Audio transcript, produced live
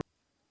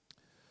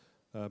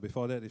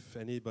Before that, if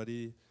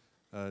anybody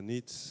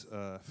needs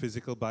a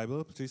physical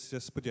Bible, please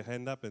just put your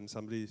hand up and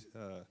somebody,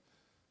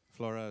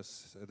 Flora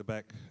is at the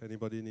back.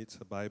 Anybody needs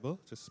a Bible,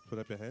 just put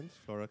up your hand.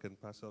 Flora can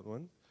pass out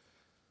one.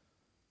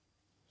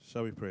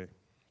 Shall we pray?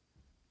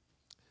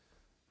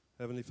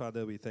 Heavenly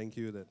Father, we thank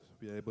you that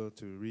we are able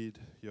to read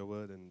your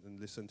word and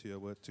listen to your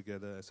word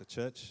together as a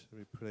church.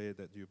 We pray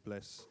that you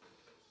bless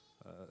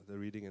the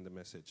reading and the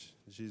message.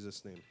 In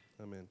Jesus' name,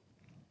 amen.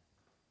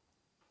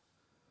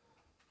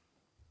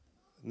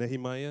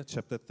 Nehemiah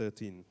chapter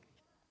 13.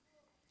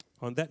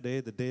 On that day,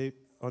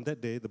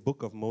 the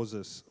book of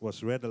Moses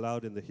was read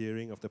aloud in the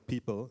hearing of the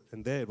people,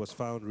 and there it was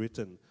found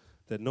written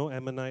that no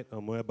Ammonite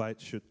or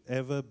Moabite should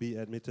ever be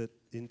admitted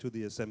into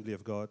the assembly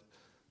of God,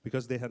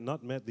 because they had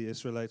not met the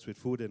Israelites with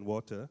food and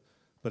water,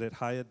 but had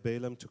hired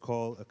Balaam to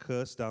call a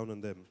curse down on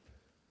them.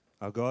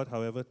 Our God,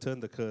 however,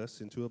 turned the curse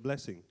into a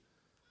blessing.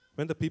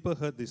 When the people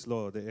heard this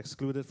law, they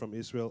excluded from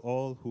Israel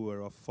all who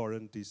were of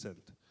foreign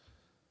descent.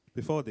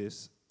 Before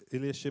this,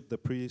 Eliashib the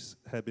priest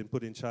had been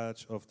put in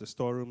charge of the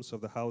storerooms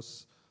of the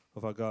house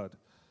of our God.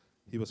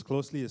 He was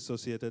closely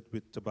associated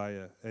with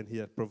Tobiah, and he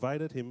had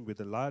provided him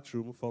with a large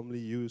room formerly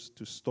used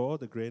to store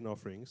the grain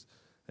offerings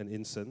and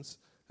incense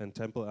and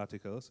temple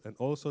articles, and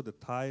also the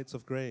tithes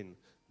of grain,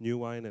 new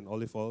wine, and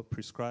olive oil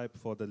prescribed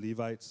for the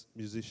Levites,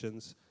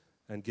 musicians,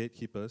 and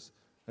gatekeepers,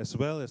 as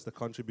well as the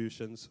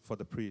contributions for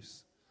the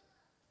priests.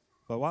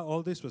 But while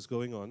all this was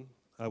going on,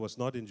 I was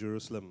not in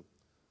Jerusalem,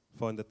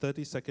 for in the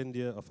 32nd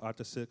year of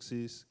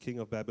Artaxerxes, king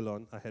of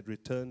Babylon, I had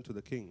returned to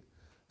the king.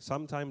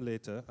 Some time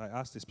later, I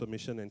asked his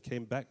permission and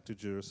came back to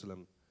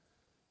Jerusalem.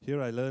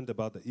 Here I learned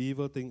about the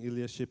evil thing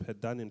Eliashib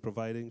had done in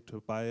providing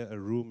Tobiah a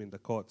room in the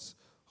courts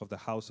of the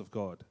house of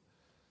God.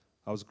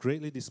 I was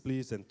greatly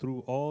displeased and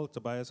threw all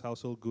Tobiah's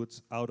household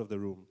goods out of the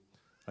room.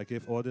 I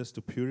gave orders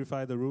to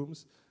purify the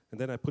rooms, and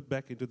then I put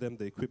back into them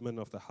the equipment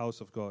of the house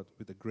of God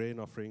with the grain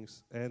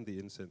offerings and the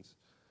incense.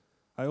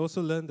 I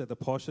also learned that the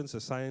portions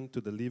assigned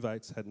to the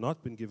Levites had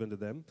not been given to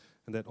them,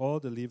 and that all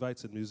the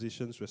Levites and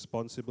musicians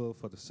responsible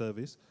for the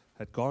service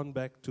had gone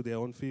back to their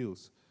own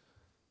fields.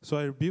 So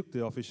I rebuked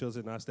the officials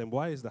and asked them,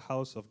 "Why is the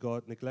house of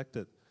God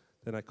neglected?"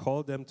 Then I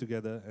called them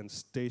together and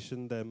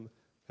stationed them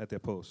at their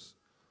posts.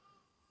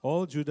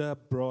 All Judah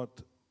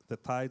brought the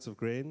tithes of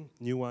grain,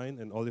 new wine,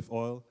 and olive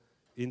oil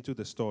into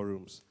the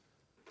storerooms.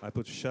 I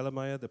put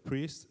Shelemiah the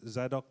priest,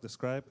 Zadok the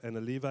scribe, and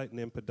a Levite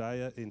named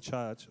Pedaiah in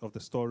charge of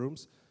the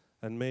storerooms,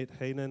 and made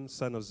Hanan,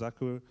 son of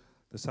Zakur,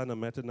 the son of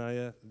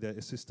Mattaniah, their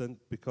assistant,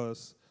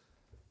 because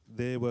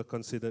they were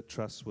considered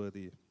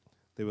trustworthy.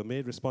 They were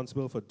made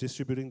responsible for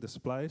distributing the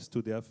supplies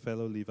to their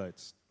fellow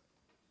Levites.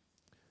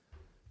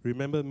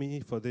 Remember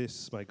me for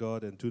this, my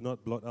God, and do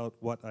not blot out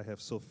what I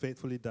have so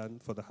faithfully done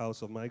for the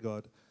house of my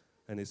God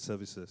and its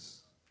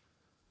services.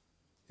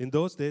 In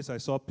those days I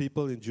saw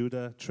people in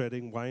Judah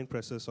treading wine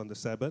presses on the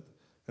Sabbath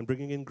and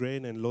bringing in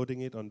grain and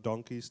loading it on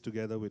donkeys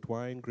together with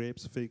wine,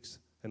 grapes, figs,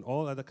 and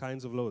all other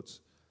kinds of loads.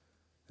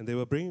 And they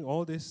were bringing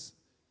all this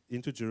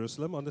into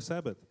Jerusalem on the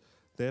Sabbath.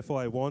 Therefore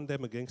I warned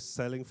them against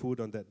selling food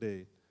on that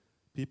day.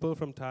 People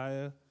from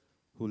Tyre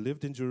who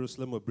lived in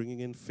Jerusalem were bringing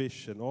in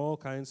fish and all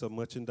kinds of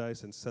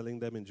merchandise and selling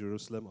them in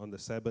Jerusalem on the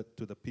Sabbath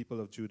to the people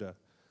of Judah.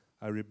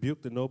 I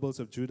rebuked the nobles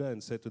of Judah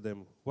and said to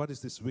them, "What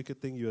is this wicked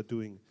thing you are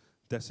doing,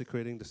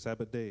 desecrating the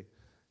Sabbath day?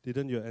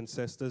 Didn't your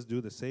ancestors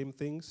do the same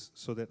things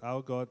so that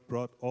our God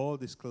brought all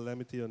this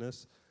calamity on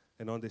us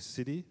and on this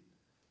city?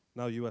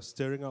 Now you are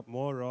stirring up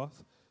more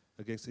wrath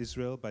against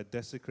Israel by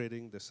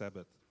desecrating the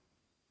Sabbath."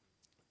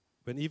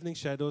 When evening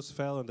shadows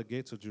fell on the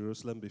gates of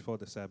Jerusalem before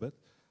the Sabbath,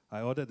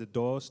 I ordered the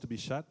doors to be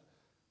shut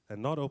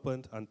and not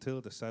opened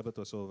until the Sabbath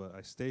was over.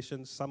 I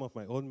stationed some of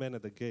my own men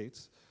at the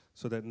gates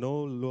so that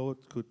no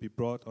load could be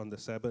brought on the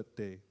Sabbath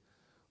day.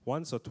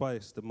 Once or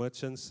twice, the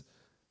merchants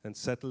and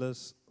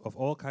settlers of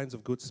all kinds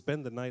of goods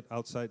spent the night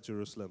outside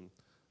Jerusalem.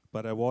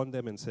 But I warned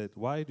them and said,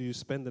 "Why do you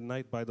spend the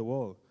night by the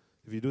wall?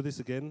 If you do this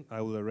again,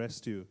 I will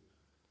arrest you."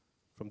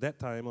 From that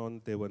time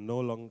on, they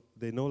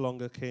no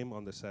longer came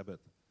on the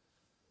Sabbath.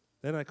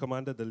 Then I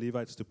commanded the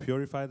Levites to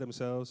purify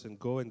themselves and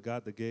go and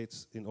guard the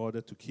gates in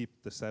order to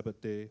keep the Sabbath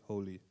day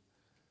holy.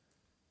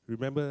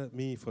 Remember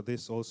me for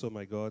this also,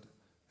 my God,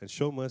 and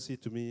show mercy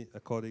to me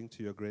according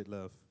to your great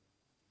love.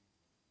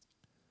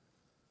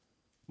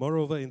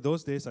 Moreover, in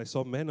those days I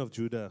saw men of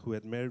Judah who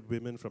had married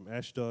women from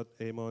Ashdod,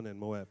 Ammon, and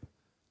Moab.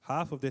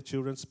 Half of their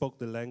children spoke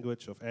the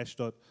language of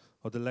Ashdod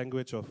or the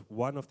language of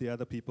one of the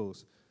other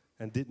peoples,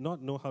 and did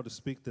not know how to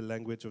speak the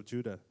language of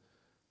Judah.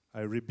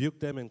 I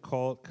rebuked them and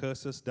called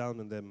curses down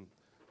on them.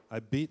 I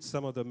beat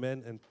some of the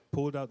men and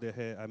pulled out their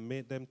hair. I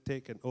made them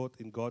take an oath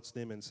in God's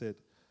name and said,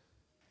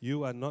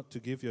 "You are not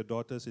to give your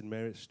daughters in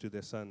marriage to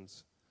their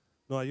sons,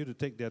 nor are you to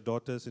take their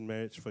daughters in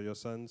marriage for your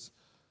sons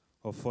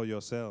or for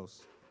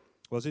yourselves.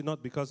 Was it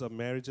not because of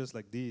marriages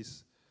like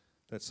these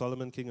that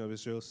Solomon, king of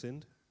Israel,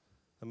 sinned?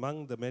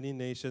 Among the many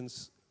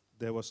nations,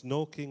 there was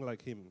no king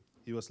like him.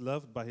 He was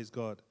loved by his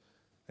God,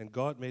 and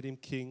God made him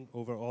king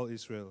over all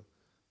Israel.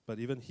 But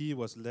even he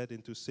was led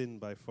into sin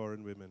by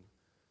foreign women.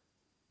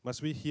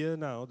 Must we hear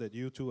now that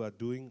you two are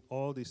doing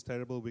all this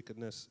terrible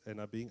wickedness and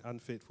are being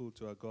unfaithful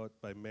to our God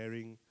by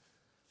marrying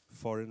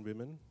foreign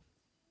women?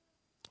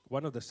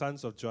 One of the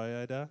sons of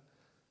Joiada,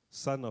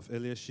 son of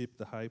Eliashib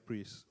the high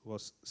priest,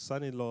 was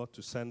son-in-law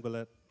to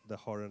Sanballat the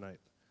Horonite,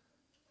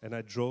 and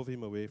I drove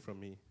him away from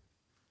me.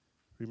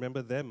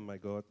 Remember them, my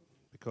God,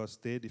 because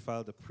they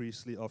defiled the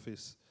priestly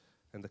office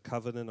and the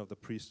covenant of the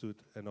priesthood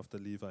and of the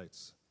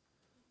Levites.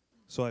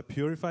 So I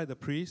purified the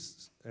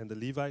priests and the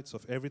Levites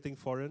of everything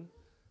foreign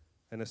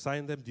and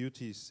assigned them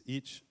duties,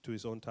 each to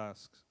his own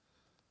tasks.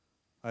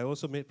 I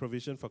also made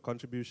provision for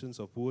contributions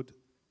of wood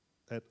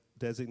at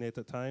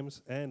designated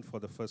times and for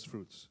the first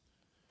fruits.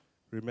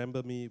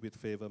 Remember me with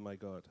favor, my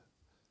God.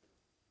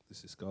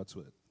 This is God's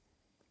word.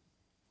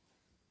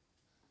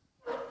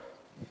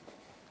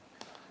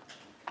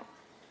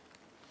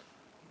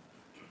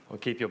 Well,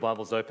 keep your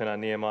Bibles open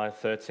on Nehemiah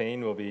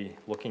 13. We'll be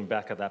looking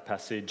back at that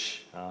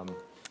passage.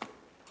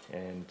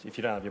 And if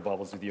you don't have your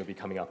Bibles with you, it'll be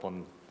coming up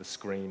on the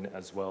screen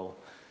as well.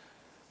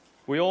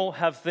 We all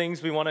have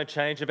things we want to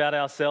change about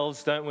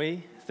ourselves, don't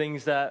we?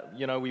 Things that,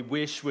 we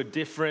wish were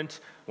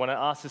different. When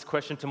I asked this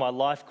question to my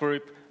life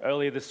group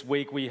earlier this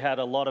week, we had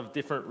a lot of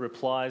different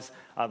replies.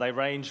 They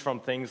range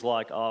from things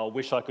like, I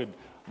wish I could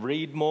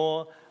read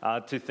more,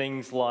 to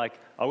things like,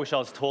 I wish I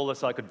was taller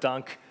so I could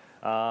dunk.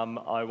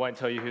 I won't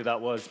tell you who that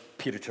was.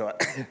 Peter tried.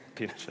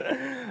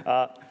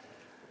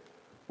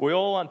 We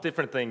all want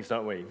different things,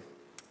 don't we?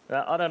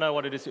 I don't know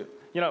what it is.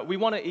 We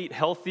want to eat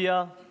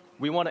healthier.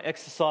 We want to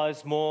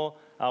exercise more.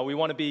 We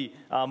want to be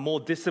more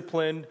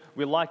disciplined.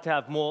 We like to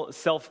have more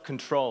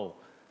self-control.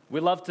 We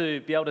love to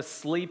be able to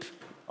sleep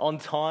on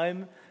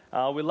time.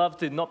 We love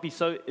to not be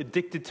so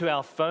addicted to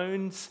our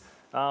phones.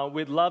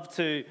 We'd love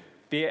to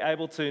be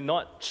able to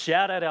not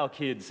shout at our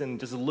kids and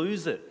just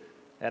lose it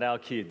at our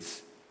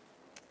kids.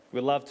 We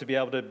love to be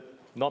able to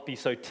not be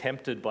so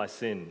tempted by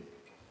sin,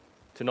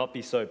 to not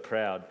be so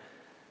proud.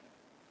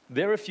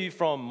 There are a few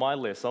from my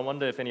list. I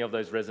wonder if any of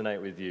those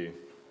resonate with you.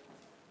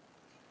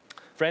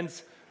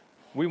 Friends,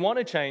 we want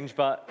to change,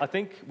 but I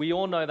think we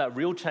all know that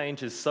real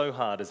change is so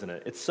hard, isn't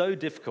it? It's so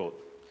difficult.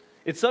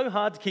 It's so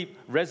hard to keep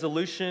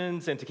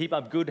resolutions and to keep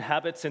up good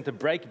habits and to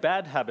break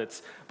bad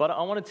habits. But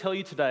I want to tell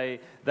you today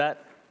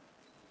that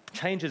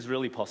change is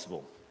really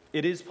possible.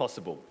 It is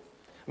possible.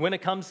 When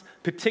it comes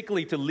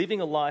particularly to living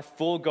a life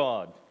for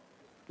God,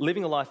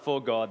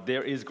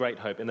 there is great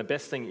hope. And the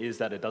best thing is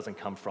that it doesn't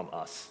come from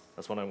us.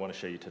 That's what I want to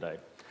show you today.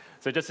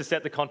 So just to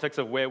set the context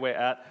of where we're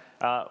at,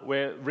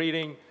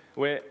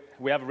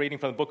 we have a reading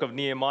from the book of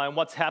Nehemiah. And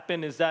what's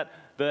happened is that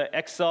the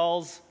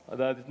exiles,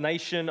 the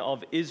nation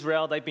of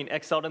Israel, they've been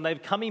exiled and they're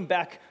coming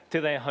back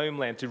to their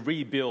homeland to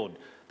rebuild.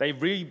 They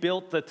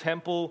rebuilt the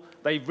temple.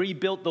 They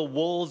rebuilt the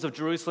walls of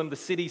Jerusalem, the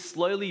city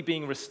slowly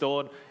being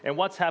restored. And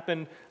what's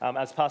happened,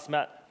 as Pastor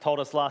Matt told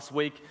us last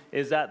week,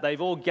 is that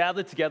they've all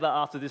gathered together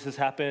after this has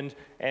happened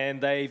and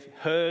they've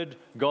heard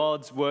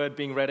God's word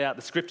being read out.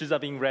 The scriptures are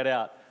being read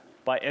out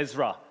by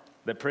Ezra,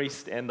 the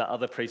priest, and the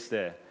other priests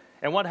there.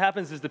 And what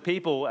happens is the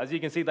people, as you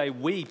can see, they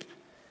weep.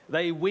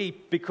 They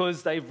weep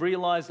because they've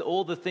realized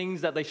all the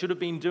things that they should have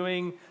been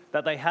doing,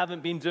 that they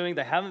haven't been doing.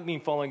 They haven't been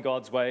following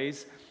God's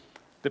ways.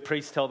 The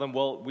priests tell them,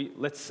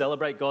 let's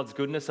celebrate God's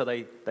goodness. So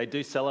they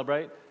do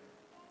celebrate.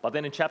 But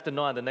then in chapter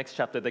 9, the next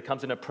chapter, there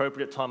comes an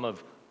appropriate time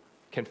of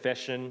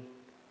confession,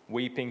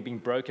 weeping, being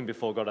broken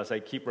before God as they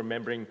keep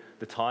remembering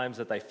the times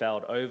that they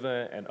failed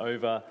over and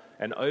over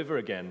and over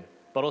again,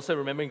 but also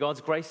remembering God's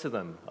grace to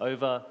them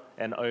over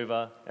and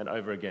over and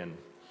over again.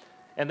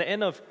 And the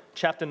end of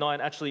chapter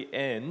 9 actually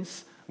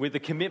ends with a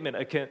commitment,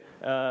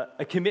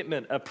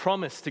 a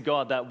promise to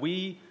God that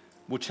we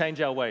will change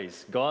our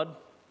ways. God,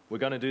 we're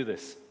going to do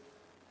this.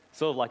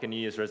 Sort of like a New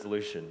Year's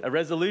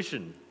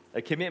resolution,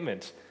 a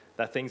commitment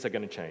that things are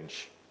going to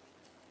change.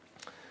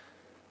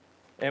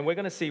 And we're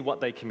going to see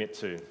what they commit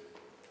to.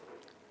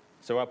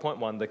 So our point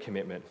 1, the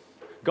commitment.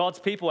 God's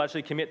people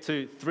actually commit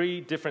to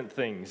 3 different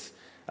things.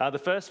 The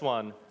first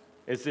one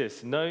is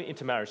this, no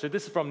intermarriage. So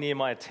this is from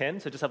Nehemiah 10,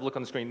 so just have a look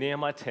on the screen.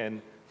 Nehemiah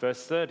 10,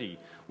 verse 30.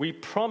 We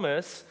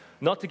promise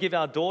not to give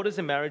our daughters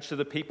in marriage to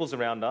the peoples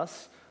around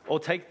us or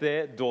take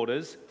their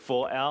daughters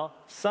for our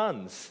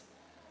sons.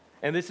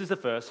 And this is the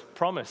first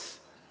promise,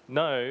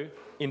 no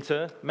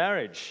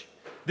intermarriage.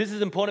 This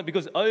is important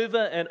because over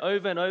and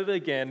over and over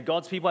again,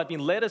 God's people have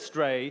been led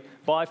astray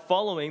by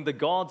following the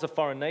gods of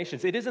foreign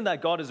nations. It isn't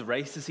that God is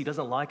racist, he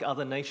doesn't like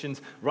other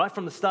nations. Right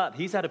from the start,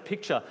 he's had a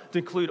picture to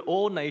include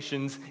all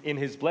nations in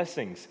his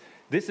blessings.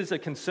 This is a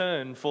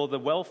concern for the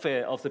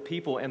welfare of the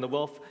people and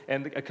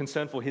a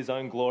concern for his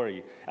own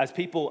glory. As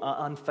people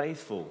are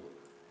unfaithful,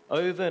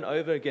 over and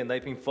over again,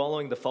 they've been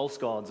following the false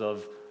gods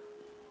of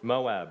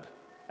Moab,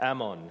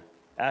 Ammon,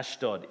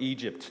 Ashdod,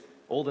 Egypt,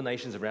 all the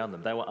nations around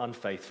them. They were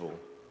unfaithful.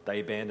 They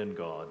abandoned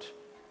God.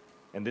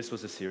 And this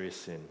was a serious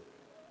sin.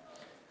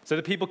 So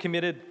the people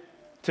committed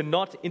to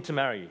not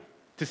intermarry,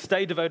 to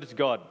stay devoted to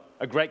God,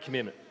 a great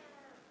commitment.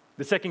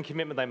 The second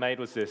commitment they made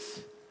was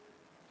this,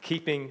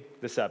 keeping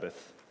the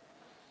Sabbath.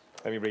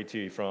 Let me read to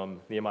you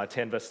from Nehemiah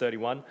 10, verse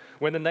 31.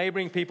 When the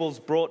neighboring peoples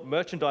brought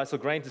merchandise or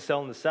grain to sell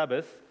on the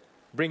Sabbath,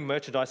 bring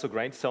merchandise or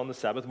grain to sell on the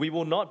Sabbath, we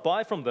will not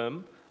buy from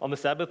them on the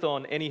Sabbath or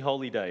on any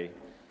holy day.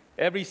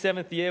 Every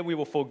seventh year we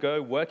will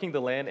forego working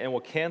the land and will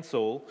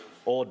cancel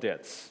all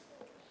debts.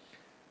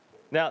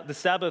 Now, the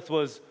Sabbath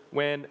was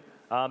when,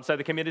 so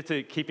they committed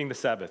to keeping the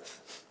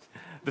Sabbath.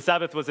 The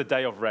Sabbath was a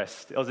day of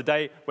rest. It was a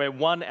day where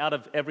 1 out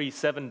of every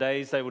 7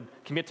 days they would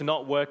commit to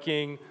not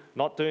working,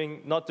 not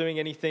doing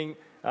anything.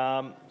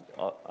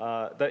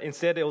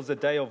 Instead, it was a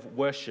day of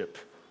worship,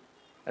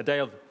 a day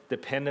of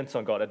dependence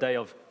on God, a day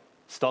of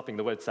stopping.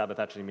 The word Sabbath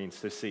actually means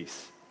to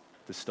cease,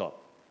 to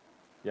stop.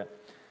 Yeah.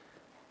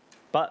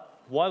 But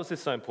why was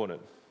this so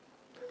important?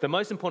 The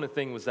most important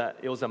thing was that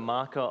it was a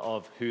marker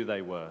of who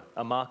they were,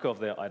 a marker of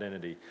their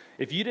identity.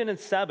 If you didn't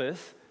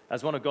Sabbath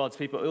as one of God's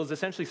people, it was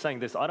essentially saying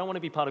this: I don't want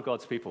to be part of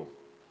God's people.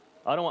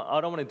 I don't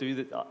want to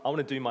do that. I want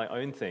to do my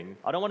own thing.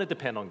 I don't want to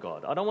depend on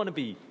God. I don't want to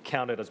be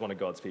counted as one of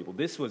God's people.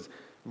 This was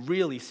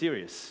really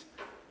serious.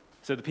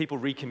 So the people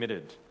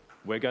recommitted.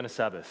 We're going to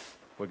Sabbath.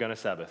 We're going to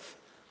Sabbath.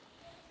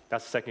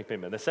 That's the second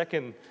commitment. The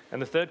second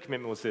and the third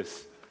commitment was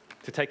this: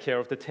 to take care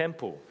of the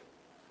temple.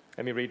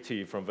 Let me read to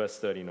you from verse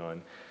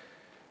 39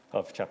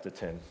 of chapter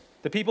 10.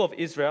 The people of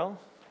Israel,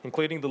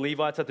 including the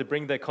Levites, had to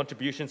bring their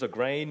contributions of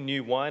grain,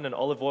 new wine, and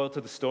olive oil to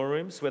the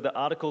storerooms, where the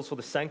articles for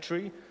the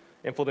sanctuary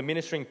and for the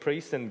ministering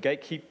priests and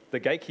the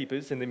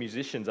gatekeepers and the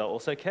musicians are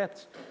also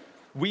kept.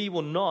 We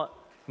will not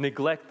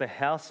neglect the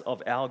house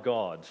of our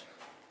God.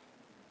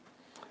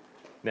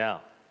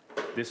 Now,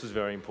 this was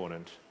very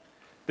important.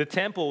 The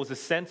temple was the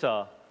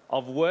center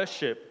of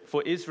worship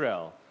for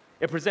Israel.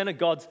 It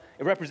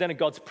represented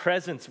God's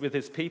presence with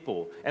his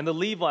people. And the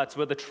Levites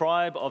were the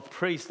tribe of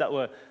priests that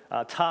were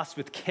tasked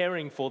with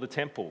caring for the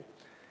temple.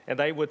 And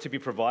they were to be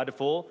provided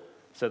for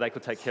so they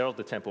could take care of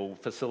the temple,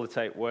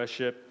 facilitate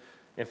worship.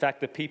 In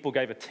fact, the people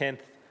gave 1/10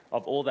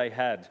 of all they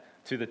had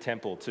to the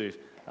temple to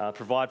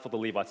provide for the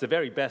Levites. The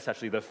very best,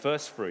 actually, the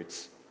first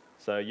fruits.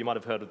 So you might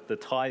have heard of the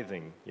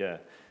tithing, yeah.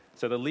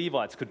 So the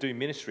Levites could do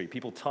ministry.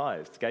 People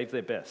tithed, gave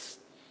their best.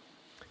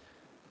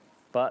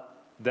 But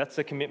that's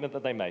a commitment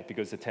that they make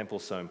because the temple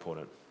is so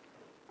important.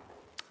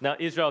 Now,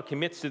 Israel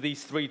commits to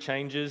these 3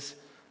 changes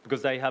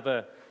because they have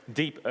a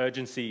deep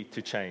urgency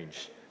to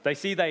change. They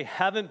see they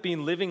haven't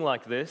been living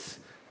like this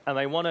and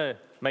they want to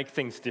make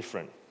things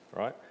different,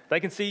 right?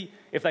 They can see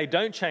if they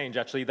don't change,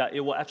 actually, that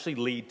it will actually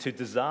lead to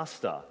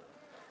disaster.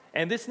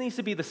 And this needs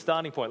to be the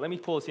starting point. Let me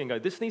pause here and go,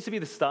 this needs to be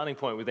the starting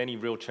point with any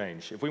real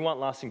change. If we want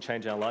lasting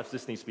change in our lives,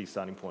 this needs to be the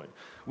starting point.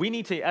 We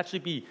need to actually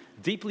be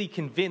deeply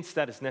convinced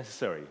that it's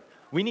necessary.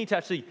 We need to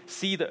actually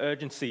see the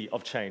urgency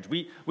of change.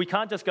 We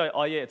can't just go,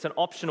 oh yeah, it's an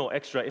optional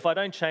extra. If I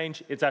don't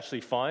change, it's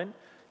actually fine.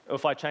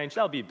 If I change,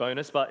 that'll be a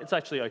bonus, but it's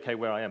actually okay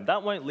where I am.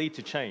 That won't lead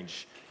to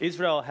change.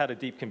 Israel had a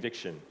deep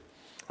conviction.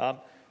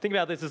 Think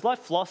about this. It's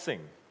like flossing.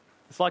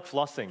 It's like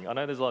flossing. I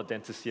know there's a lot of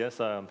dentists here,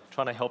 so I'm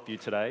trying to help you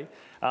today.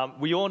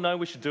 We all know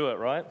we should do it,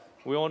 right?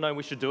 We all know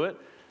we should do it,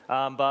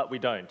 but we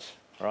don't,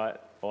 right?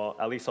 Or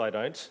at least I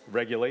don't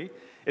regularly.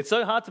 It's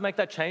so hard to make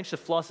that change to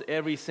floss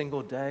every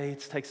single day.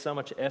 It takes so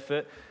much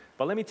effort.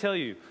 But let me tell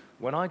you,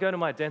 when I go to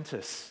my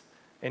dentist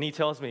and he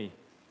tells me,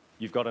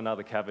 you've got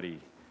another cavity,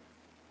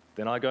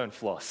 then I go and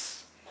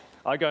floss.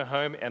 I go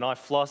home and I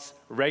floss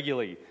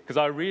regularly because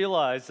I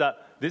realize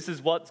that this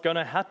is what's going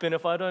to happen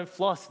if I don't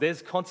floss.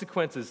 There's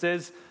consequences.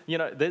 There's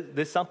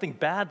something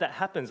bad that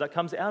happens that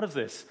comes out of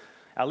this.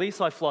 At least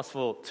I floss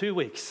for 2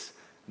 weeks.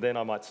 Then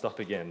I might stop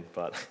again,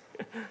 but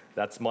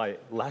that's my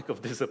lack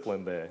of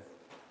discipline there.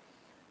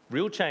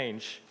 Real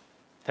change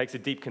takes a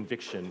deep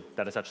conviction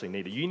that it's actually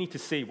needed. You need to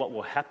see what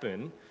will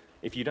happen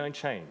if you don't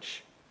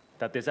change,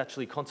 that there's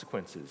actually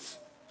consequences.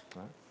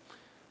 Right?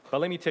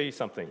 But let me tell you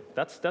something.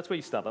 That's where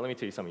you start, but let me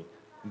tell you something.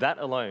 That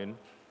alone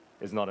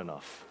is not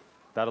enough.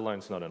 That alone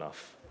is not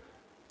enough.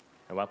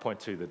 And I point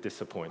to the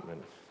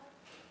disappointment.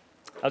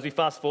 As we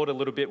fast forward a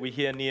little bit, we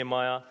hear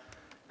Nehemiah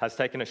has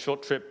taken a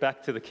short trip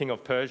back to the king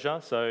of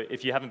Persia. So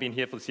if you haven't been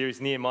here for the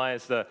series, Nehemiah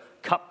is the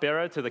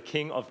cupbearer to the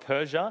king of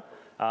Persia,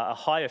 a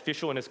high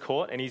official in his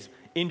court, and he's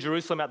in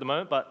Jerusalem at the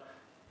moment, but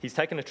he's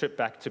taken a trip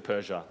back to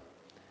Persia.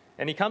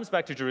 And he comes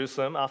back to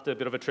Jerusalem after a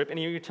bit of a trip, and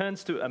he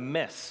returns to a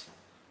mess.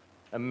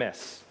 A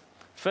mess.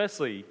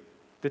 Firstly,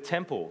 the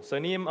temple. So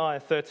Nehemiah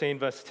 13,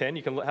 verse 10,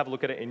 you can have a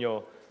look at it in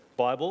your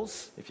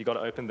Bibles, if you've got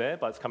it open there,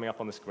 but it's coming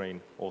up on the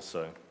screen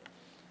also.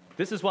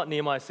 This is what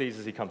Nehemiah sees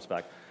as he comes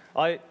back.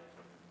 I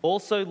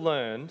also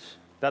learned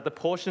that the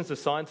portions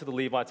assigned to the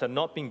Levites had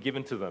not been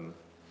given to them,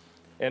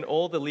 and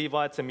all the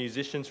Levites and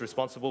musicians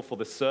responsible for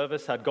the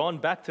service had gone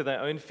back to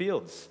their own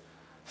fields.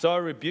 So I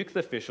rebuked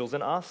the officials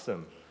and asked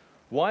them,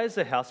 why is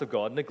the house of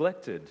God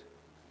neglected?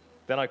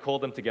 Then I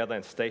called them together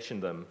and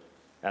stationed them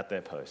at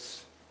their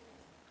posts.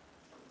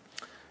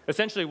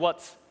 Essentially,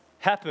 what's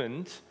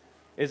happened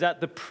is that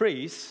the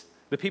priests,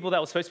 the people that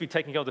were supposed to be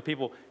taking care of the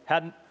people,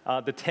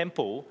 the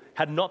temple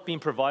had not been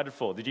provided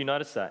for. Did you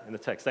notice that in the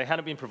text? They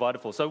hadn't been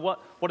provided for. So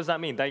what does that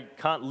mean? They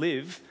can't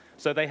live,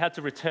 so they had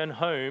to return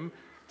home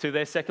to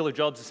their secular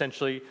jobs,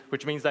 essentially,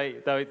 which means they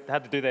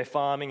had to do their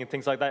farming and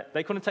things like that.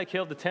 They couldn't take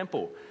care of the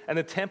temple. And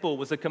the temple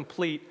was a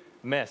complete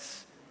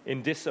mess,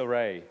 in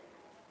disarray.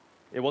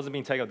 It wasn't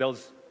being taken care of. There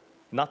was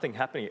nothing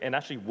happening, and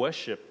actually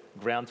worship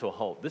ground to a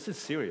halt. This is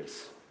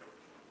serious.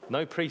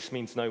 No priest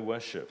means no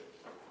worship.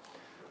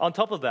 On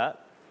top of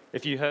that,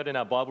 if you heard in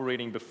our Bible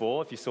reading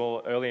before, if you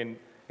saw early in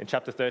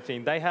chapter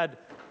 13, they had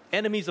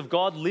enemies of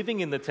God living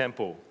in the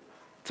temple.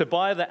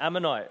 Tobiah the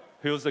Ammonite,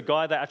 who was the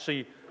guy that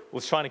actually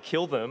was trying to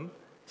kill them,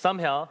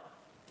 somehow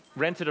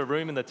rented a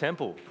room in the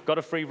temple, got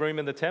a free room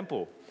in the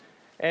temple.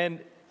 And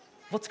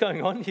what's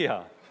going on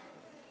here?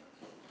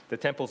 The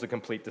temple's a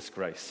complete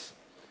disgrace.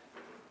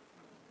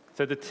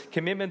 So the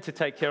commitment to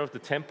take care of the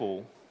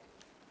temple,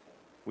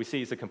 we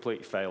see is a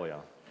complete failure.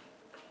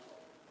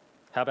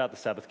 How about the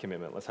Sabbath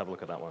commitment? Let's have a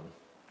look at that one.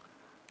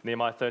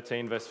 Nehemiah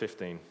 13, verse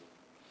 15.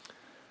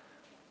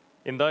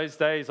 In those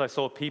days, I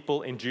saw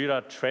people in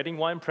Judah treading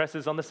wine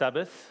presses on the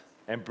Sabbath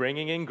and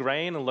bringing in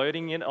grain and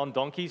loading it on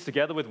donkeys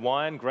together with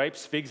wine,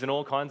 grapes, figs, and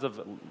all kinds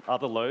of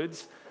other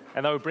loads.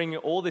 And they were bringing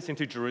all this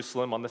into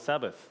Jerusalem on the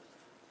Sabbath.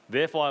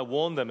 Therefore, I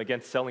warned them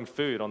against selling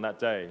food on that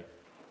day.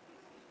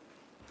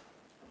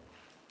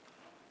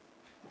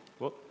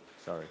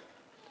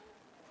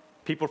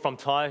 People from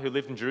Tyre who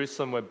lived in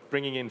Jerusalem were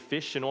bringing in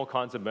fish and all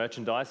kinds of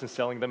merchandise and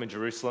selling them in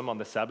Jerusalem on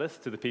the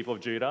Sabbath to the people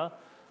of Judah.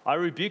 I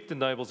rebuked the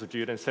nobles of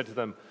Judah and said to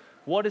them,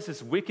 "What is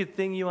this wicked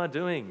thing you are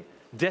doing,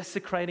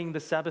 desecrating the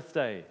Sabbath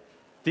day?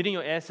 Didn't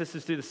your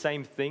ancestors do the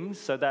same things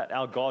so that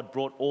our God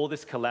brought all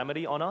this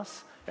calamity on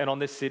us and on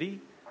this city?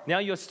 Now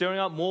you're stirring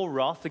up more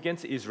wrath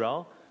against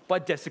Israel by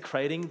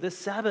desecrating the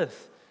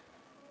Sabbath."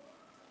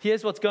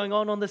 Here's what's going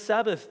on the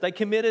Sabbath. They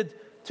committed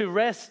to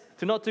rest,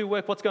 to not do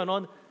work. What's going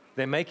on?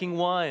 They're making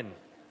wine.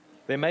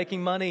 They're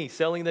making money,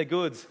 selling their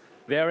goods.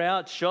 They're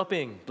out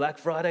shopping. Black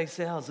Friday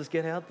sales. Let's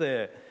get out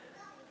there.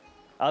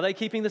 Are they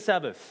keeping the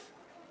Sabbath?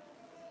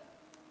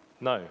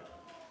 No.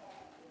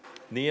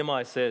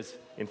 Nehemiah says,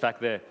 in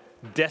fact, they're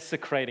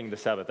desecrating the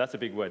Sabbath. That's a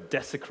big word,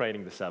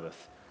 desecrating the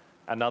Sabbath.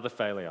 Another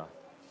failure.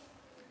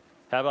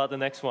 How about the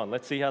next one?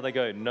 Let's see how they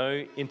go.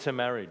 No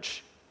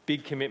intermarriage.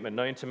 Big commitment,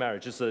 no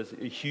intermarriage. This is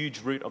a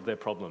huge root of their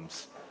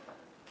problems.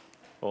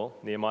 Well,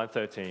 Nehemiah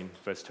 13,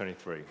 verse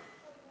 23.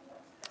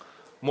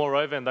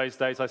 Moreover, in those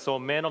days I saw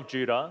men of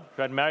Judah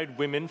who had married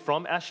women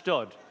from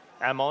Ashdod,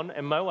 Ammon,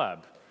 and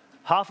Moab.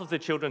 Half of the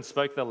children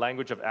spoke the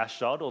language of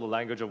Ashdod, or the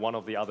language of one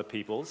of the other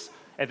peoples,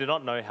 and did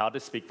not know how to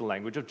speak the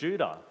language of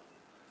Judah.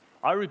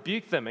 I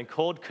rebuked them and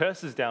called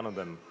curses down on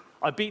them.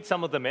 I beat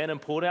some of the men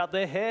and pulled out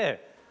their hair.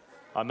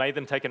 I made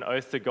them take an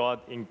oath to God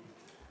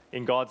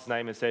in God's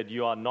name and said,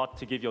 "You are not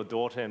to give your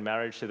daughter in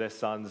marriage to their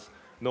sons,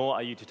 nor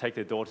are you to take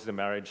their daughters in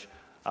marriage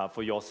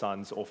for your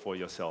sons or for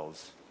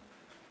yourselves."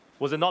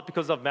 Was it not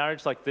because of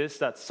marriage like this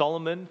that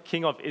Solomon,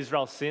 king of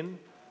Israel, sinned?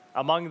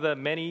 Among the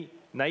many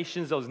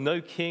nations, there was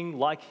no king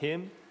like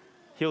him.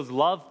 He was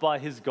loved by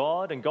his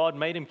God, and God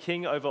made him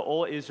king over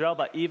all Israel,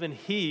 but even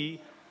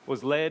he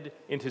was led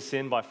into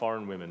sin by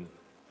foreign women.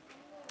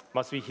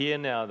 Must we hear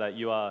now that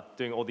you are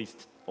doing all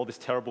this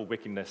terrible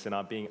wickedness and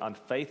are being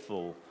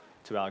unfaithful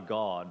to our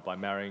God by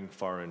marrying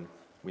foreign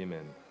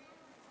women?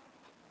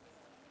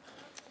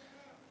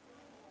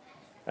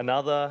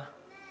 Another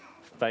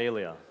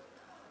failure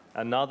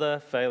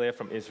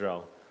from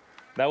Israel.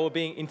 They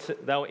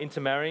were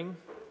intermarrying.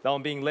 They were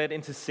being led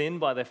into sin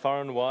by their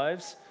foreign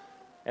wives,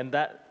 and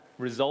that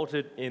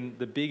resulted in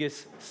the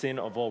biggest sin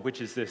of all, which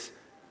is this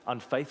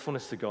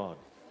unfaithfulness to God.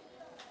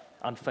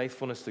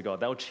 Unfaithfulness to God.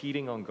 They were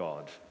cheating on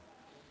God.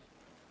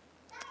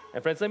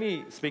 And friends, let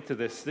me speak to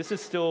this. This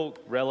is still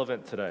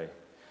relevant today.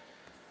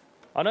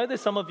 I know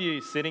there's some of you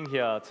sitting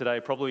here today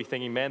probably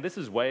thinking, man, this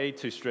is way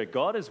too strict.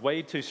 God is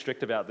way too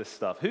strict about this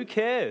stuff. Who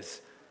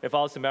cares if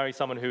I was to marry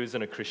someone who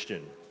isn't a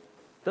Christian?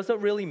 Does it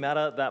really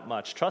matter that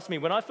much? Trust me,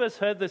 when I first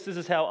heard this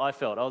is how I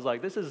felt. I was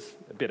like, this is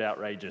a bit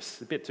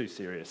outrageous, a bit too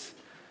serious.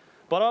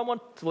 But I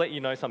want to let you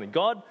know something.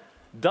 God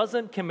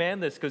doesn't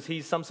command this because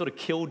he's some sort of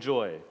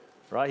killjoy,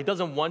 right? He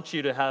doesn't want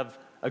you to have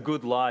a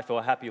good life or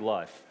a happy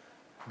life.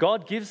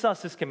 God gives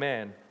us this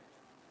command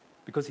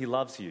because he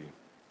loves you.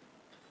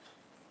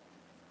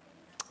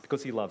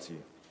 Because he loves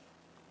you.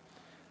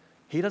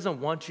 He doesn't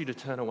want you to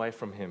turn away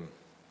from him.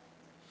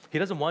 He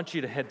doesn't want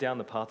you to head down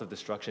the path of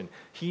destruction.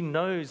 He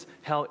knows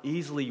how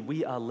easily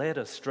we are led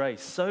astray,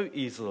 so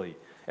easily.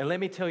 And let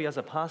me tell you, as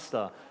a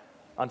pastor,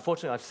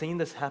 unfortunately, I've seen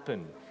this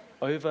happen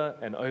over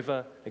and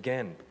over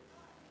again.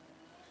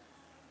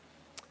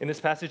 In this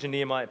passage in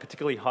Nehemiah, it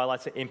particularly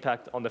highlights the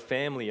impact on the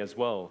family as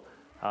well.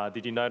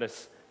 Did you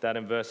notice that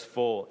in verse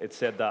 4, it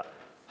said that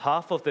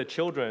half of the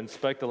children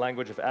spoke the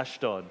language of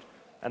Ashdod,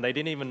 and they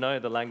didn't even know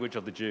the language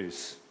of the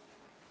Jews.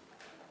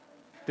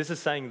 This is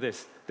saying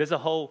this. There's a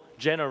whole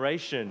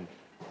generation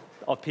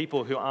of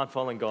people who aren't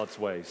following God's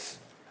ways.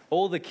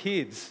 All the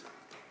kids,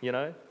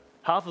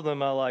 half of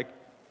them are like,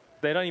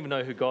 they don't even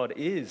know who God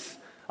is.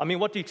 I mean,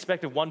 what do you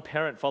expect if one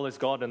parent follows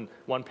God and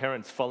one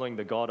parent's following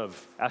the God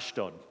of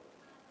Ashdod?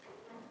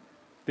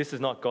 This is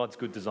not God's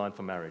good design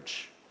for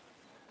marriage.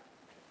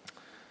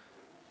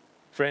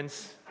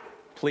 Friends,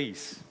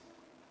 please,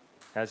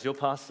 as your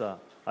pastor,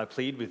 I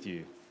plead with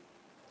you,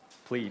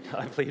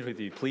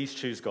 please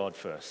choose God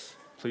first.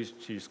 Please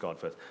choose God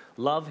first.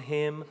 Love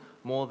him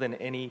more than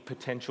any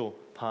potential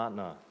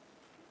partner.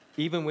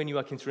 even when you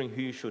are considering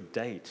who you should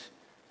date,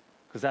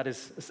 because that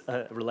is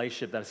a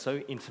relationship that is so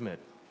intimate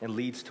and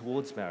leads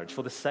towards marriage.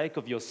 For the sake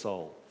of your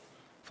soul,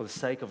 for the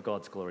sake of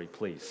God's glory,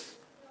 please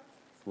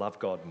love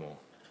God more.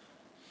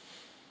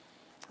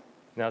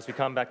 Now, as we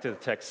come back to the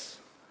text,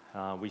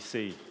 we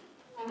see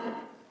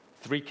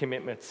 3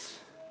 commitments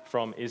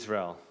from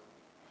Israel,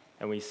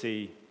 and we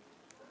see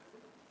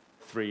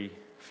 3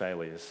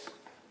 failures.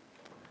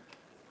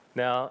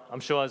 Now, I'm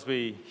sure as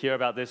we hear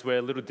about this, we're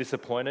a little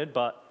disappointed,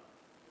 but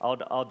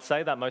I'd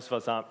say that most of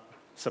us aren't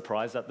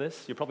surprised at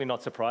this. You're probably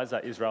not surprised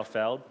that Israel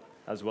failed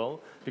as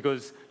well,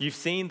 because you've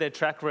seen their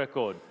track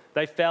record.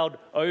 They failed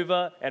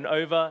over and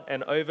over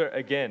and over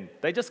again.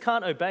 They just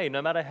can't obey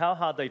no matter how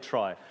hard they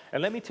try.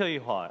 And let me tell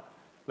you why.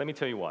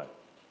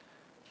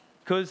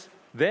 Because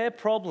their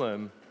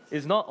problem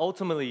is not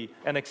ultimately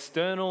an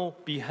external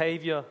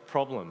behavior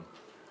problem.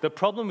 The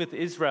problem with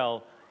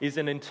Israel is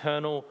an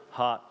internal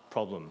heart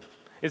problem.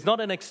 It's not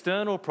an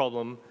external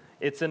problem,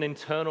 it's an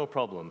internal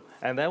problem.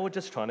 And they were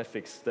just trying to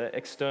fix the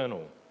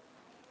external.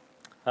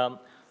 Let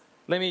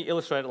me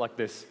illustrate it like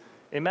this.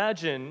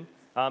 Imagine,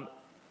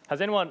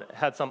 has anyone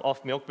had some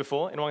off milk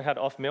before? Anyone had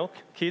off milk?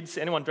 Kids,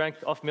 anyone drank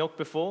off milk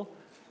before?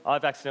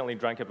 I've accidentally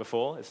drank it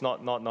before. It's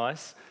not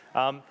nice.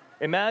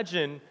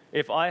 Imagine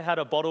if I had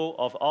a bottle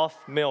of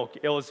off milk.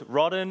 It was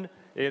rotten,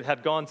 it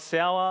had gone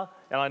sour,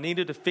 and I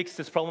needed to fix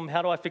this problem.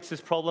 How do I fix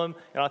this problem?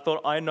 And I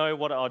thought, I know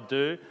what I'll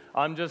do.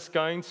 I'm just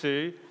going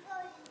to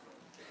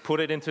put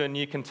it into a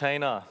new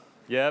container.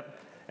 Yep.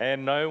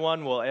 And no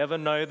one will ever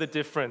know the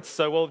difference.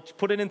 So we'll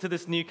put it into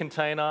this new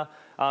container.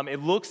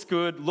 It looks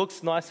good,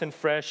 looks nice and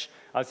fresh.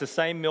 It's the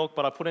same milk,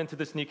 but I put it into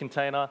this new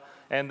container,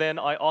 and then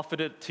I offered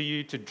it to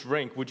you to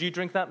drink. Would you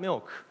drink that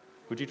milk?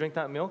 Would you drink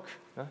that milk?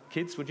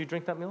 Kids, would you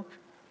drink that milk?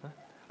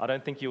 I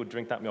don't think you would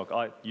drink that milk.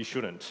 You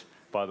shouldn't,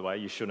 by the way,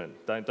 you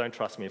shouldn't. Don't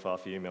trust me if I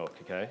offer you milk,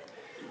 okay?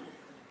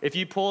 If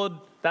you poured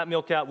that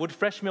milk out, would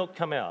fresh milk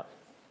come out?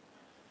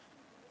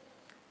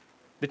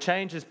 The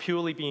change has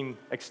purely been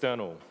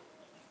external.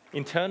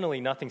 Internally,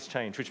 nothing's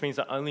changed, which means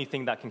the only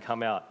thing that can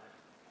come out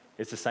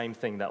is the same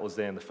thing that was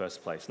there in the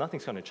first place.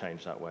 Nothing's going to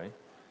change that way.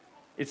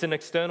 It's an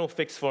external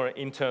fix for an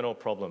internal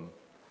problem.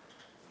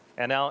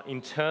 And our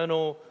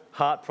internal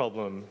heart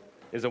problem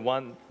is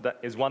one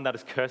that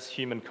has cursed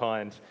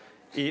humankind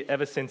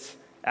ever since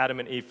Adam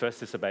and Eve first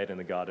disobeyed in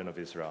the Garden of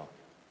Israel.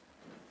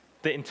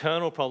 The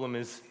internal problem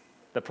is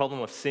the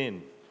problem of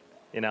sin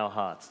in our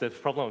hearts, the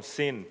problem of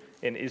sin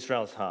in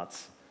Israel's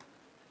hearts.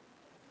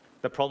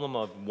 The problem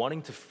of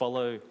wanting to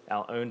follow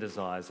our own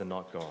desires and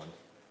not God.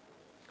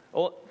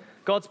 Or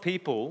God's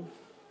people,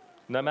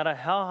 no matter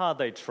how hard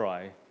they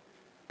try,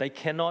 they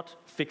cannot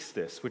fix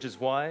this, which is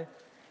why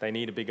they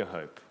need a bigger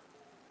hope.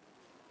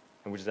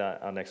 And which is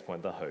our next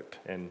point, the hope.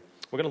 And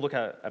we're going to look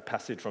at a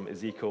passage from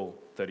Ezekiel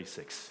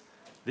 36.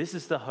 This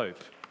is the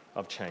hope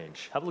of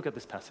change. Have a look at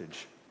this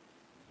passage.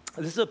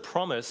 This is a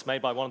promise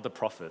made by one of the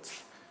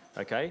prophets,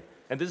 okay?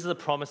 And this is a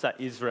promise that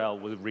Israel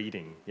was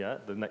reading,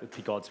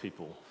 to God's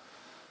people.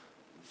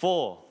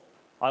 For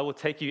I will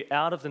take you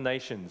out of the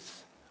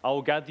nations. I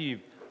will gather you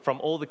from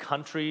all the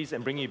countries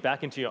and bring you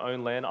back into your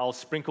own land. I will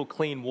sprinkle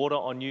clean water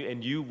on you,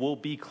 and you will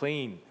be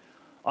clean.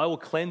 I will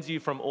cleanse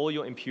you from all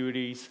your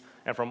impurities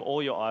and from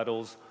all your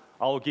idols.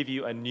 I will give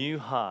you a new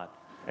heart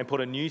and put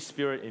a new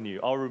spirit in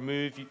you. I will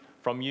remove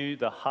from you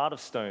the heart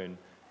of stone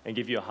and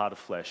give you a heart of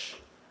flesh.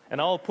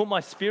 And I will put my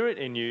spirit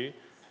in you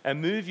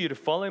and move you to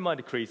follow my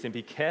decrees and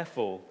be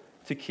careful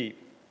to keep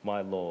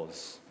my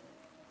laws.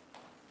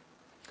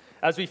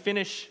 As we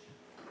finish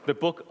the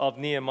book of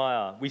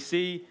Nehemiah, we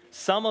see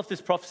some of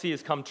this prophecy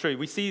has come true.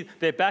 We see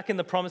they're back in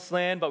the promised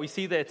land, but we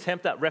see their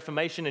attempt at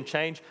reformation and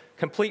change,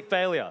 complete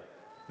failure.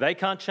 They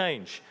can't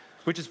change,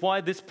 which is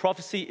why this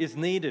prophecy is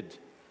needed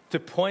to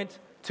point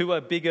to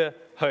a bigger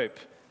hope,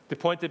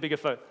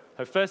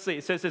 Firstly,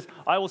 it says this,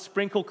 I will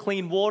sprinkle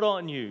clean water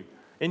on you,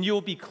 and you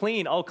will be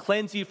clean. I'll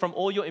cleanse you from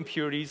all your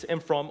impurities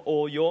and from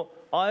all your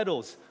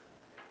idols.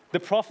 The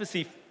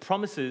prophecy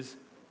promises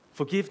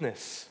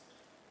forgiveness,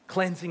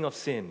 cleansing of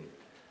sin.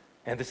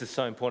 And this is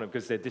so important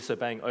because they're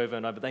disobeying over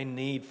and over. They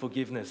need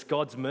forgiveness.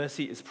 God's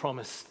mercy is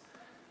promised.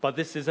 But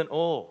this isn't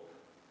all.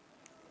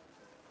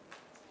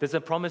 There's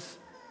a promise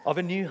of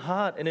a new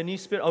heart and a new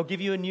spirit. I'll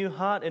give you a new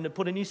heart and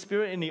put a new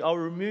spirit in you. I'll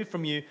remove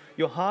from you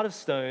your heart of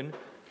stone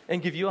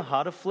and give you a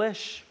heart of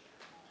flesh.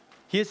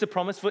 Here's the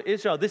promise for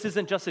Israel. This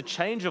isn't just a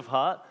change of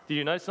heart. Do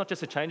you know? It's not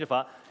just a change of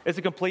heart. It's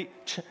a complete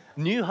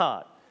new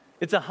heart.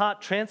 It's a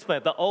heart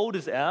transplant. The old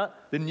is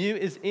out. The new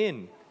is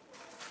in.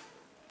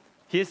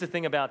 Here's the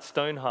thing about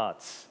stone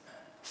hearts.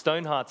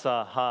 Stone hearts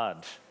are hard,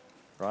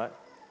 right?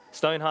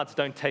 Stone hearts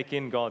don't take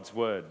in God's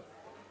word.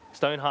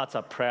 Stone hearts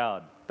are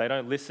proud. They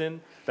don't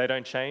listen. They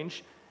don't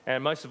change.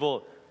 And most of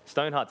all,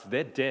 stone hearts,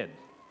 they're dead.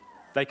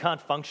 They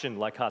can't function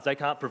like hearts. They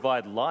can't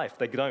provide life.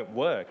 They don't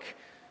work.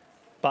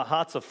 But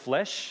hearts of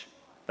flesh,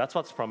 that's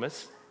what's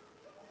promised.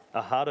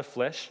 A heart of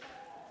flesh,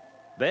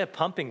 they're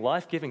pumping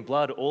life-giving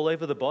blood all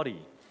over the body.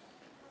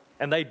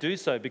 And they do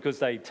so because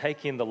they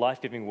take in the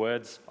life-giving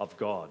words of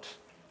God.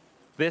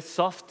 They're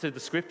soft to the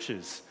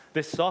scriptures.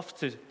 They're soft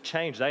to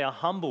change. They are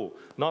humble,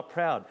 not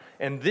proud.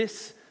 And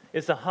this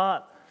is the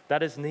heart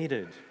that is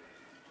needed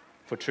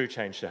for true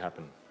change to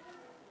happen.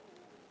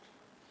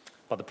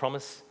 But the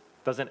promise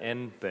doesn't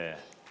end there.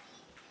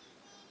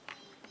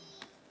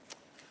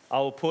 I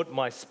will put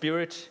my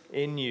spirit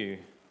in you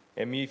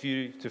and move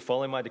you to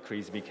follow my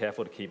decrees and be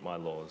careful to keep my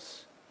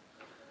laws.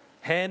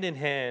 Hand in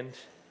hand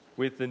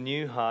with the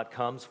new heart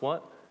comes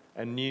what?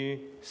 A new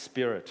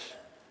spirit.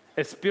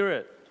 A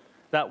spirit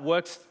that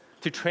works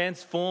to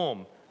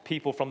transform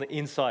people from the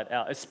inside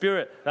out. A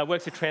spirit that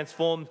works to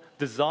transform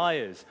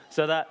desires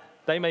so that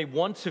they may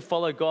want to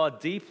follow God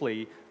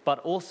deeply, but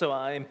also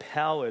are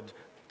empowered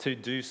to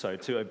do so,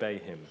 to obey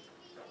Him.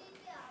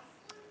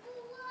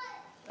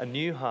 A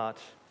new heart,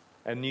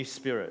 a new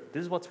spirit.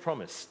 This is what's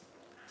promised,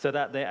 so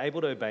that they're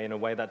able to obey in a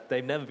way that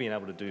they've never been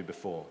able to do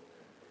before.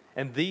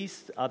 And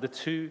these are the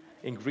two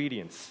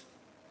ingredients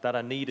that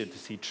are needed to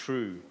see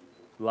true,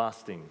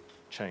 lasting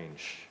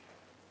change.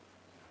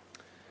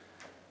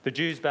 The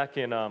Jews back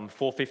in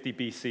 450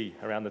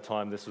 BC, around the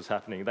time this was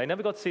happening, they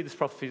never got to see this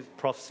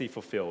prophecy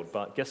fulfilled,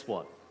 but guess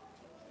what?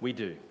 We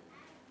do.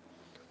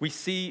 We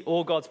see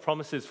all God's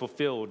promises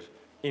fulfilled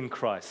in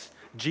Christ.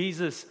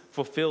 Jesus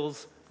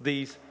fulfills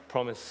these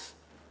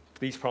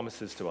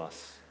promises to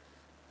us.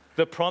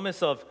 The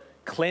promise of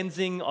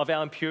cleansing of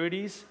our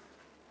impurities,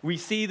 we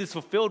see this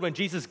fulfilled when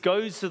Jesus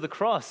goes to the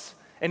cross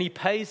and He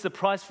pays the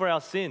price for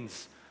our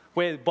sins,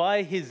 where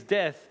by His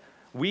death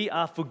we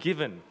are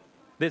forgiven.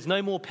 There's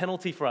no more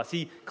penalty for us.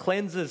 He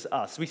cleanses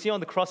us. We see on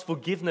the cross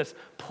forgiveness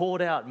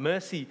poured out,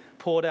 mercy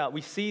poured out.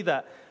 We see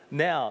that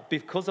now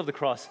because of the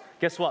cross.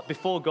 Guess what?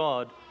 Before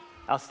God,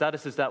 our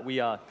status is that we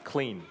are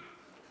clean.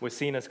 We're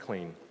seen as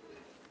clean.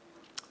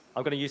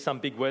 I'm going to use some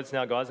big words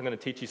now, guys. I'm going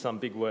to teach you some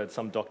big words,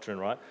 some doctrine,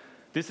 right?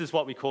 This is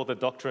what we call the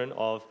doctrine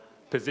of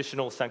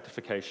positional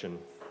sanctification.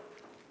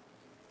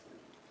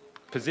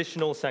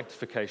 Positional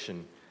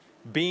sanctification.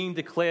 Being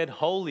declared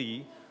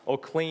holy or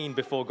clean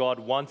before God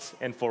once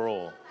and for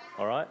all.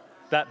 All right?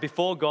 That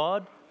before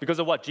God, because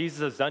of what Jesus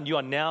has done, you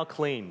are now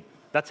clean.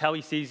 That's how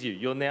He sees you.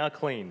 You're now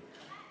clean.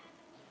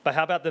 But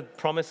how about the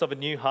promise of a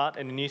new heart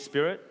and a new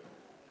spirit?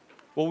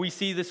 Well, we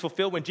see this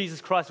fulfilled when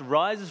Jesus Christ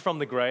rises from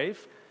the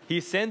grave. He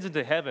ascends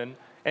into heaven,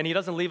 and He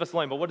doesn't leave us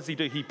alone. But what does He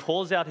do? He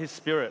pours out His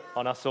Spirit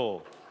on us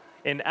all.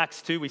 In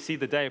Acts 2, we see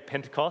the day of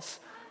Pentecost,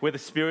 where the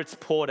Spirit's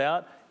poured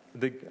out.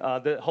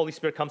 The Holy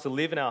Spirit comes to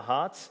live in our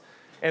hearts,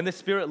 and the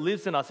Spirit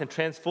lives in us and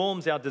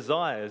transforms our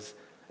desires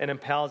and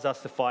empowers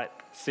us to fight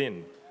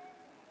sin.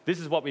 This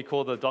is what we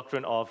call the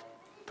doctrine of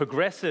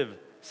progressive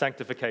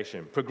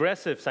sanctification.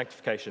 Progressive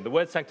sanctification. The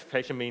word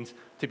sanctification means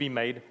to be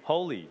made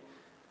holy.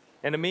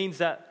 And it means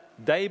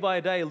that day by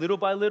day, little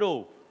by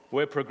little,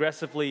 we're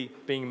progressively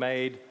being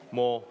made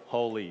more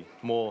holy,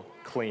 more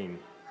clean.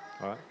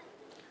 All right?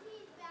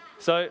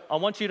 So I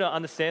want you to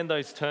understand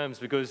those terms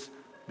because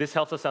this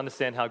helps us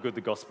understand how good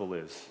the gospel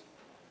is.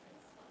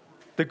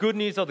 The good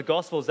news of the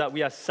gospel is that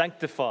we are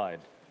sanctified.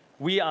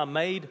 We are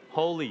made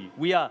holy.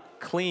 We are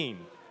clean.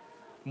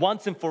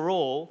 Once and for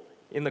all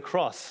in the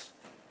cross,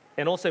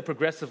 and also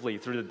progressively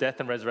through the death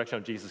and resurrection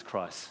of Jesus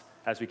Christ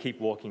as we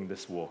keep walking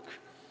this walk.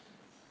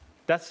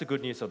 That's the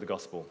good news of the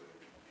gospel.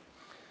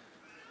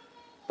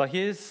 But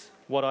here's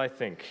what I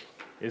think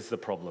is the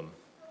problem.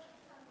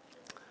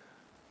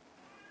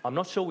 I'm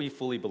not sure we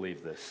fully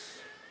believe this.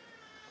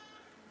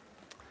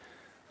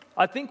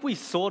 I think we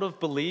sort of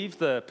believe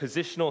the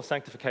positional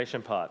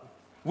sanctification part.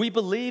 We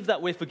believe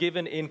that we're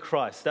forgiven in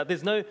Christ, that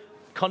there's no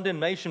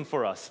condemnation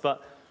for us,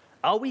 but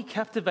are we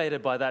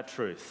captivated by that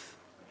truth?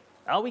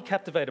 Are we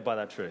captivated by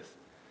that truth?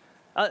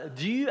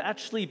 Do you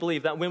actually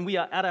believe that when we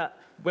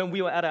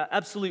were at our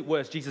absolute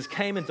worst, Jesus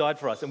came and died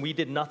for us and we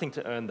did nothing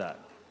to earn that?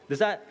 Does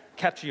that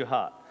capture your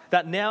heart?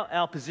 That now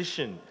our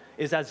position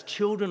is as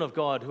children of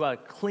God who are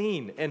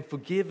clean and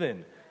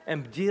forgiven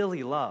and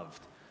dearly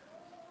loved.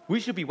 We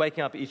should be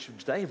waking up each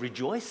day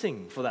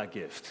rejoicing for that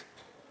gift.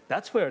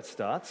 That's where it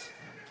starts.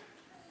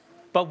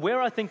 But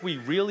where I think we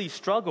really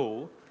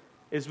struggle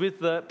is with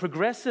the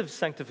progressive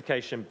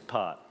sanctification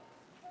part.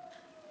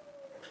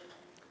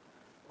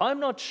 I'm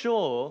not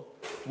sure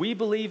we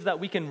believe that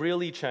we can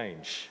really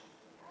change.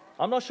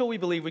 I'm not sure we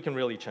believe we can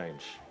really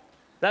change.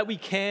 That we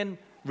can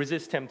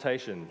resist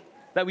temptation.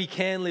 That we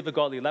can live a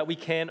godly life. That we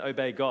can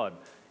obey God.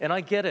 And I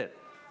get it.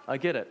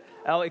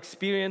 Our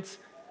experience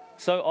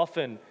so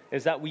often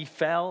is that we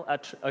fail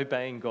at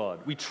obeying God.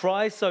 We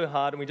try so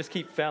hard and we just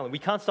keep failing. We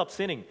can't stop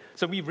sinning.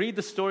 So we read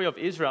the story of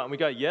Israel and we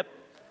go, yep,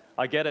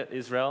 I get it,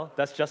 Israel.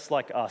 That's just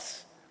like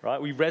us,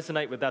 right? We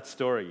resonate with that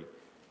story.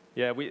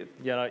 Yeah,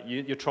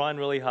 you're trying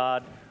really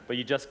hard, but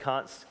you just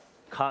can't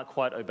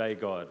quite obey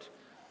God.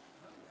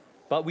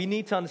 But we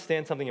need to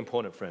understand something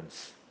important,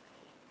 friends.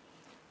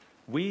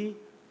 We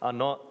are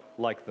not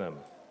like them.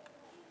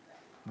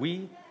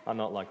 We are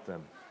not like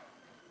them.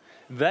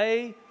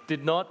 They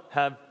did not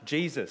have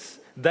Jesus.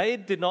 They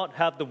did not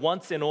have the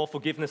once and all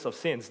forgiveness of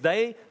sins.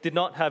 They did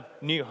not have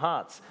new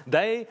hearts.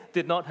 They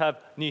did not have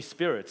new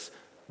spirits.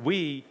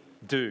 We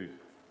do.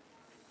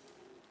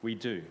 We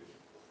do.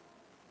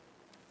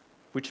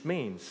 Which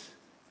means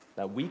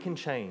that we can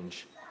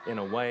change in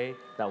a way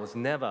that was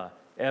never,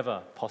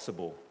 ever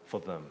possible for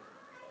them.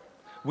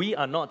 We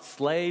are not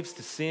slaves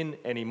to sin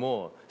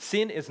anymore.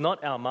 Sin is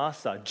not our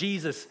master.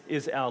 Jesus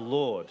is our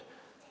Lord.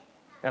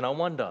 And I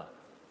wonder,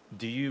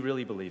 do you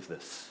really believe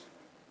this?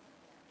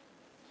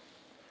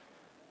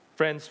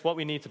 Friends, what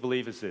we need to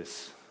believe is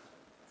this.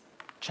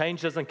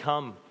 Change doesn't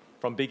come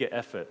from bigger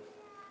effort.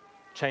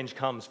 Change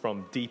comes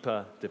from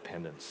deeper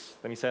dependence.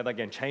 Let me say that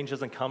again. Change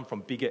doesn't come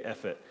from bigger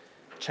effort.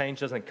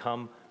 Change doesn't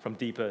come from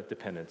deeper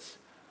dependence.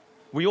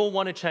 We all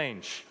want to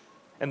change.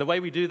 And the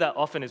way we do that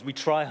often is we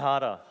try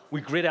harder.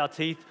 We grit our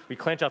teeth. We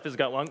clench our fists.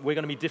 Go, we're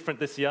going to be different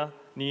this year.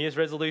 New Year's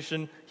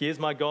resolution. Here's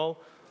my goal.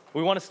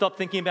 We want to stop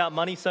thinking about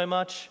money so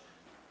much.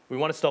 We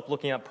want to stop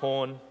looking at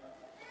porn.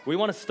 We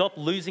want to stop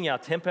losing our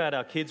temper at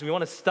our kids. We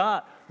want to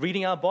start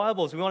reading our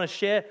Bibles. We want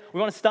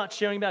to start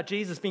sharing about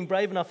Jesus, being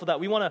brave enough for that.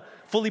 We want to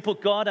fully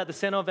put God at the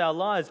center of our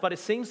lives, but it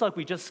seems like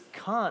we just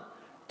can't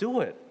do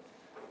it.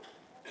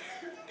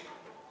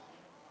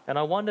 And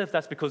I wonder if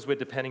that's because we're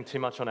depending too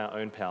much on our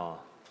own power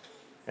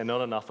and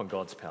not enough on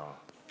God's power.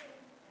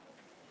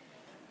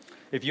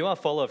 If you are a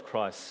follower of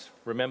Christ,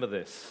 remember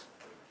this.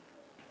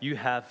 You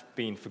have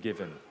been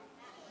forgiven.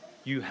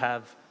 You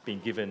have been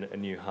given a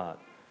new heart.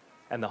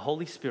 And the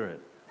Holy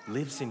Spirit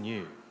lives in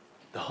you.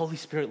 The Holy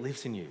Spirit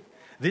lives in you.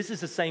 This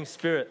is the same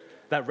Spirit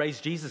that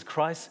raised Jesus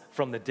Christ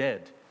from the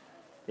dead.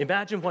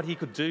 Imagine what he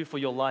could do for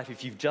your life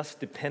if you've just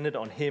depended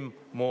on him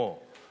more.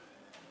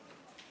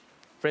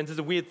 Friends, it's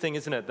a weird thing,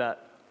 isn't it,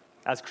 that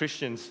as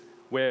Christians,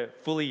 we're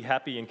fully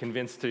happy and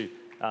convinced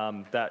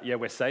that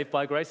we're saved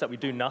by grace, that we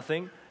do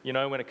nothing,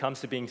 when it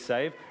comes to being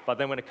saved. But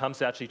then when it comes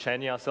to actually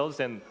changing ourselves,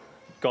 then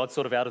God's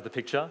sort of out of the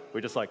picture.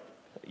 We're just like,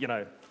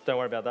 don't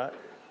worry about that.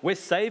 We're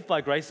saved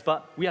by grace,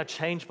 but we are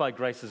changed by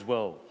grace as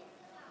well.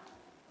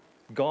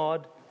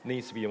 God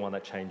needs to be the one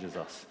that changes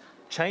us.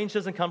 Change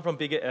doesn't come from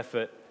bigger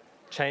effort.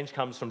 Change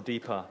comes from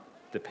deeper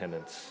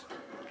dependence.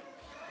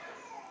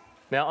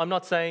 Now, I'm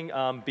not saying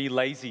be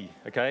lazy,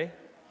 okay?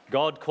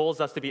 God calls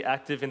us to be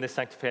active in this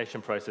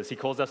sanctification process. He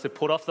calls us to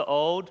put off the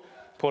old,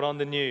 put on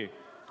the new.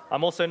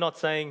 I'm also not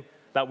saying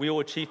that we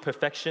will achieve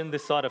perfection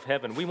this side of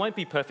heaven. We won't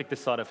be perfect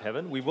this side of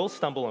heaven. We will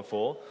stumble and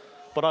fall.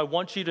 But I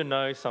want you to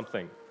know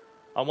something.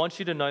 I want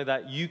you to know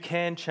that you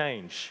can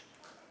change.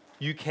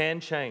 You can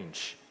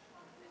change.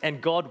 And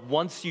God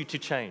wants you to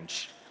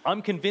change.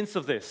 I'm convinced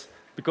of this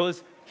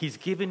because he's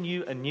given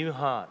you a new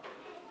heart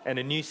and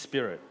a new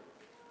spirit.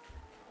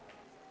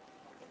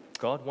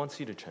 God wants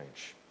you to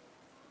change.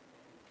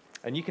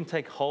 And you can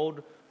take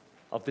hold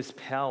of this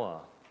power,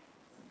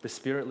 the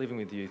Spirit living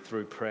with you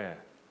through prayer.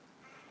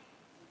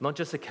 Not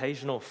just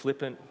occasional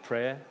flippant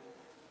prayer,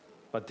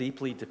 but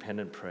deeply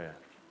dependent prayer.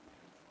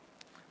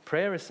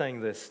 Prayer is saying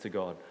this to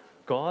God.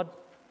 God,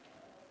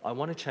 I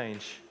want to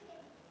change,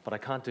 but I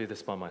can't do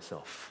this by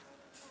myself.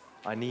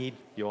 I need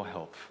your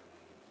help.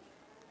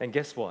 And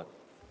guess what?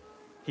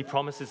 He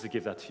promises to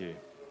give that to you.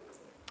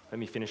 Let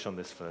me finish on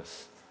this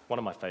verse. One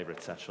of my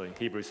favorites, actually,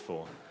 Hebrews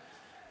 4.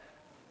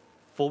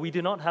 For we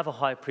do not have a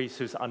high priest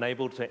who's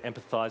unable to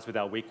empathize with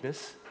our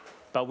weakness,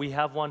 but we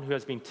have one who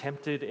has been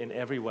tempted in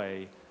every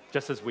way,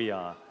 just as we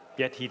are,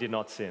 yet he did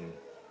not sin.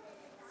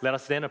 Let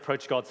us then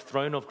approach God's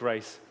throne of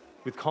grace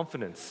with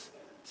confidence,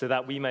 so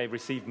that we may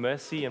receive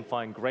mercy and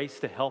find grace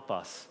to help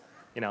us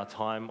in our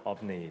time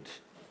of need.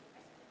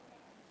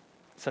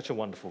 Such a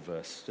wonderful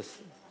verse. Just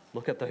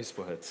look at those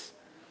words.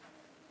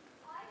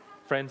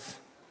 Friends,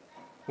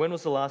 when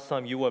was the last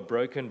time you were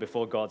broken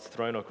before God's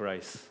throne of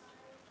grace,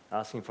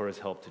 asking for his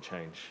help to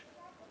change?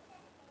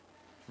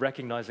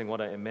 Recognizing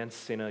what an immense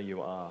sinner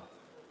you are,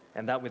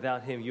 and that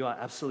without him you are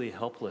absolutely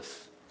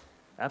helpless.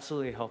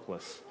 Absolutely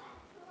helpless.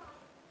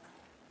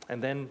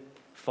 And then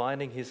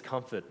finding his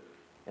comfort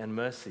and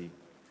mercy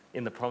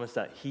in the promise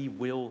that he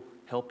will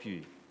help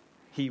you.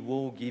 He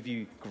will give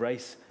you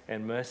grace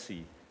and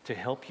mercy to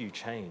help you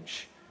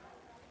change.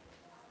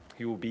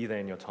 He will be there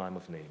in your time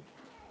of need.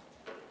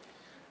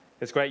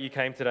 It's great you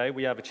came today.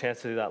 We have a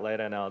chance to do that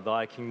later in our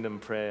Thy Kingdom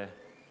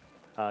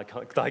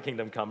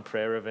Come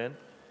prayer event,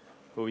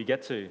 where we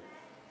get to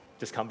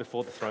just come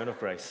before the throne of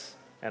grace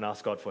and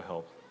ask God for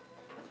help.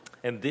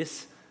 And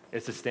this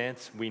is the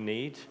stance we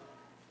need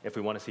if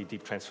we want to see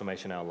deep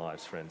transformation in our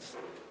lives, friends,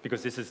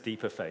 because this is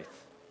deeper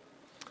faith.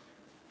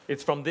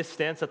 It's from this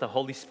stance that the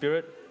Holy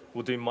Spirit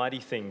will do mighty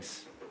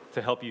things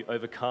to help you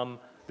overcome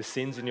the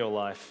sins in your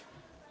life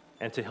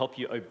and to help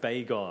you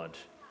obey God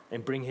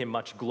and bring him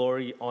much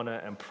glory,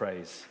 honor, and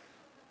praise.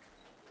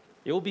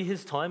 It will be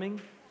his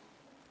timing.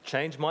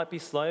 Change might be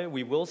slow.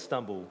 We will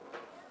stumble.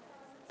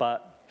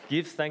 But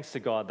give thanks to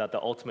God that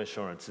the ultimate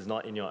assurance is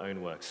not in your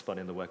own works, but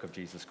in the work of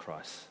Jesus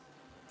Christ.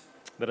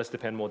 Let us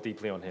depend more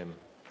deeply on him,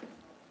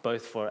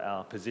 both for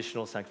our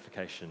positional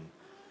sanctification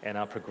and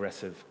our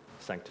progressive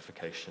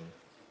sanctification.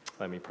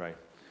 Let me pray.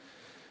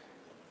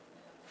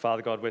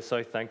 Father God, we're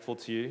so thankful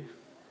to you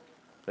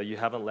that you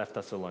haven't left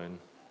us alone,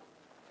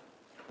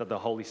 that the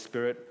Holy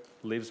Spirit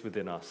lives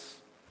within us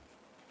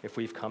if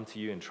we've come to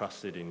you and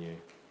trusted in you.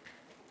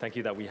 Thank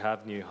you that we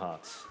have new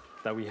hearts,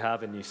 that we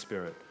have a new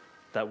spirit,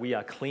 that we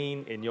are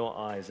clean in your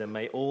eyes, and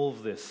may all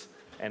of this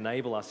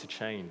enable us to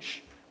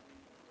change,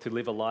 to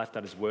live a life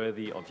that is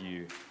worthy of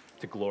you,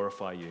 to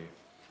glorify you.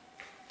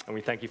 And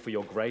we thank you for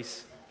your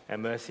grace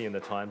and mercy in the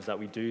times that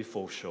we do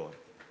fall short.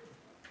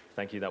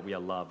 Thank you that we are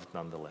loved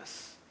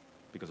nonetheless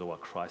because of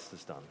what Christ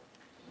has done.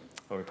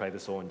 And we pray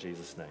this all in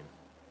Jesus' name.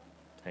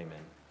 Amen.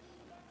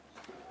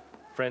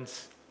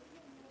 Friends,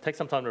 take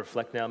some time to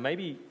reflect now.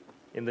 Maybe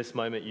in this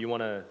moment you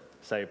want to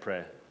say a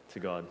prayer to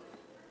God.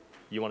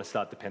 You want to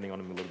start depending on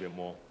him a little bit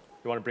more.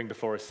 You want to bring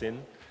before a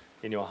sin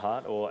in your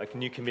heart or a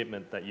new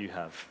commitment that you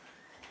have.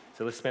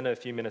 So let's spend a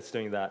few minutes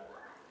doing that.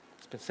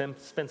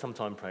 Spend some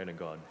time praying to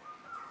God.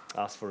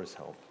 Ask for his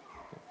help.